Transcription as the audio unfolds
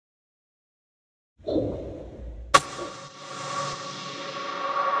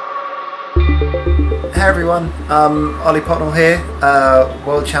Hey everyone, Oliver Pocknell here,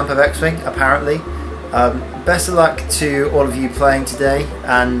 World Champ of X-Wing apparently. Best of luck to all of you playing today,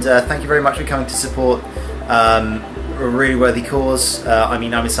 and thank you very much for coming to support a really worthy cause. I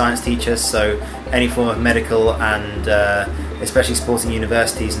mean, I'm a science teacher, so any form of medical and especially sporting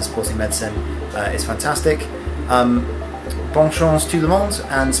universities and sporting medicine is fantastic. Bon chance to le monde,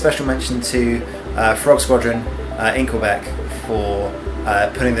 and special mention to Frog Squadron in Quebec for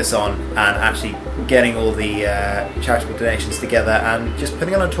putting this on and actually getting all the charitable donations together and just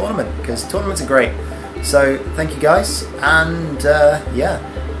putting on a tournament, because tournaments are great. So thank you guys, and yeah,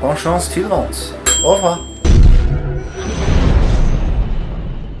 bon chance to le monde. Au revoir.